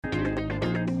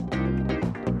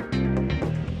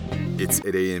It's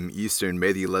 8 a.m. Eastern,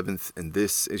 May the 11th, and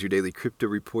this is your daily crypto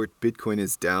report. Bitcoin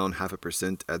is down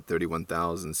 0.5% at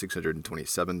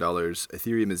 $31,627.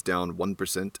 Ethereum is down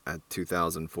 1% at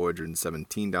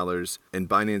 $2,417. And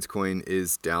Binance Coin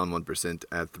is down 1%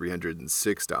 at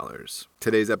 $306.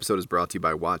 Today's episode is brought to you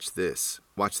by Watch This.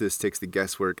 Watch This takes the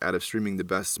guesswork out of streaming the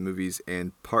best movies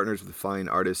and partners with fine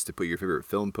artists to put your favorite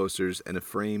film posters in a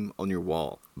frame on your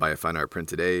wall. Buy a fine art print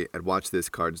today at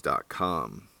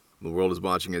watchthiscards.com. The world is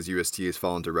watching as UST has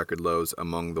fallen to record lows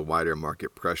among the wider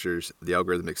market pressures. The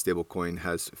algorithmic stablecoin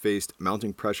has faced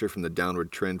mounting pressure from the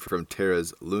downward trend from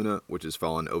Terra's Luna, which has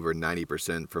fallen over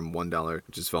 90% from $1,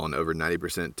 which has fallen over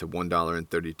 90% to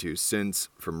 $1.32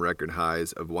 from record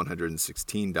highs of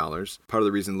 $116. Part of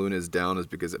the reason Luna is down is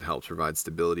because it helps provide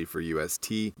stability for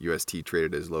UST. UST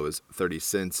traded as low as 30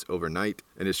 cents overnight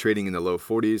and is trading in the low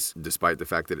 40s, despite the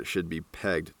fact that it should be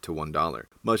pegged to $1.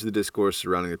 Much of the discourse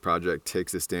surrounding the project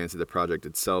takes the stance that the project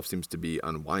itself seems to be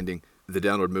unwinding. The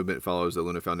downward movement follows the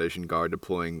Luna Foundation Guard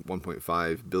deploying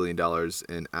 $1.5 billion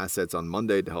in assets on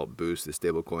Monday to help boost the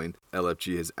stablecoin.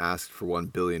 LFG has asked for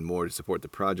 $1 billion more to support the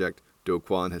project. Do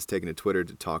Kwon has taken to Twitter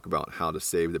to talk about how to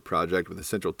save the project, with a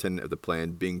central tenet of the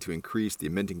plan being to increase the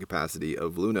minting capacity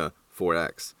of Luna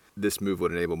 4x. This move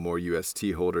would enable more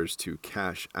UST holders to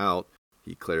cash out.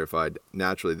 He clarified,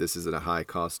 naturally, this is at a high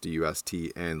cost to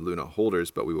UST and Luna holders,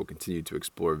 but we will continue to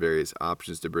explore various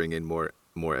options to bring in more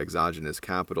exogenous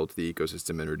capital to the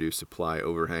ecosystem and reduce supply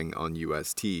overhang on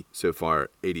UST. So far,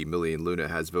 80 million Luna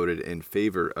has voted in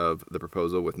favor of the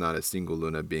proposal, with not a single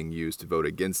Luna being used to vote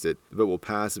against it. The vote will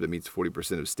pass if it meets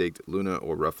 40% of staked Luna,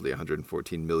 or roughly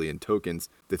 114 million tokens.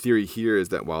 The theory here is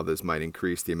that while this might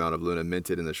increase the amount of Luna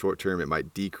minted in the short term, it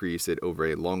might decrease it over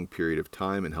a long period of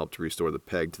time and help to restore the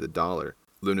peg to the dollar.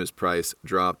 Luna's price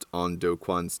dropped on Do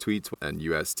Kwon's tweets, and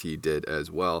UST did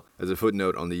as well. As a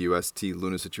footnote on the UST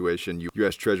Luna situation,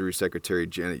 U.S. Treasury Secretary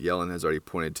Janet Yellen has already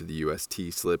pointed to the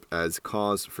UST slip as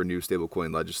cause for new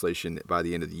stablecoin legislation by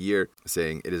the end of the year,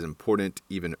 saying it is important,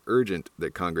 even urgent,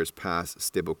 that Congress pass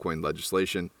stablecoin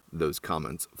legislation. Those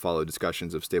comments follow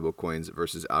discussions of stablecoins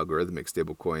versus algorithmic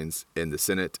stablecoins in the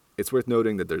Senate. It's worth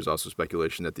noting that there's also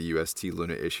speculation that the UST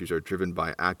Luna issues are driven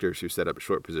by actors who set up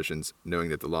short positions, knowing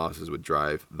that the losses would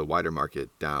drive the wider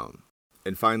market down.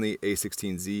 And finally,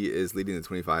 A16Z is leading the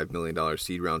 $25 million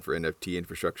seed round for NFT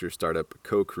infrastructure startup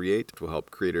Co-Create, which will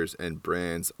help creators and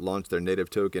brands launch their native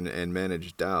token and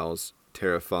manage DAOs.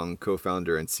 Tara Fung,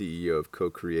 co-founder and CEO of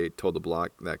Co-Create, told The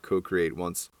Block that Co-Create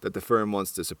that the firm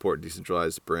wants to support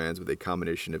decentralized brands with a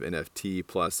combination of NFT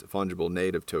plus fungible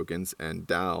native tokens and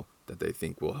DAO that they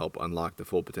think will help unlock the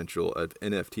full potential of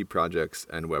NFT projects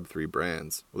and Web3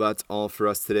 brands. Well, that's all for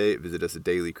us today. Visit us at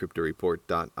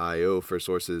dailycryptoreport.io for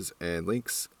sources and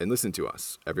links, and listen to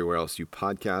us everywhere else you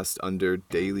podcast under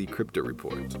Daily Crypto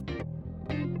Report.